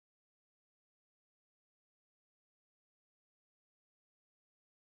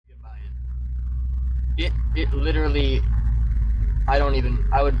It literally, I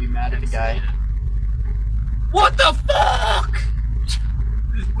would be mad at the guy. What the fuck?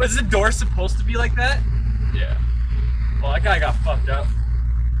 Was the door supposed to be like that? Yeah. Well, that guy got fucked up.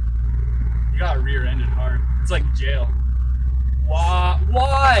 He got rear-ended hard. It's like jail.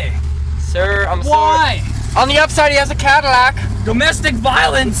 Why? Sir, I'm Why? sorry. On the upside, he has a Cadillac. Domestic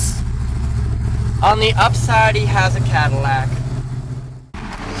violence! On the upside, he has a Cadillac.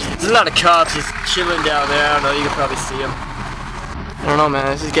 There's a lot of cops just chilling down there. I don't know, you can probably see them. I don't know, man,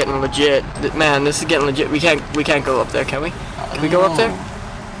 this is getting legit. Man, this is getting legit. We can't go up there, can we? Can we go up there?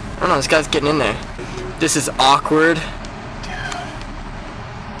 I don't know, this guy's getting in there. This is awkward.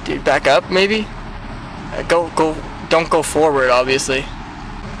 Dude, back up, maybe? Don't go forward, obviously.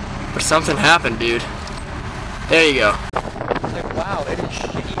 But something happened, dude. There you go. It's like, wow, it is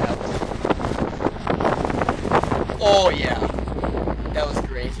shitty out there. Oh, yeah. That was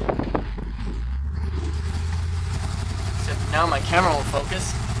great. Except now my camera won't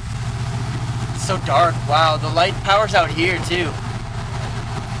focus. It's so dark. Wow, the light power's out here, too.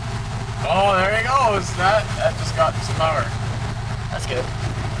 Oh, there he goes. That just got some power. That's good.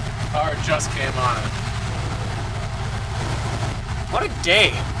 Power just came on it. What a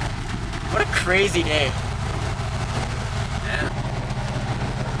day. What a crazy day. Yeah.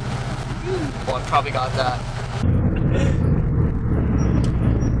 Oh, I probably got that.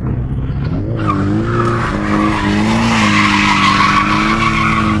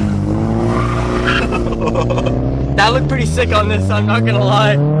 That looked pretty sick on this, I'm not gonna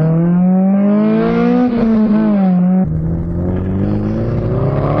lie.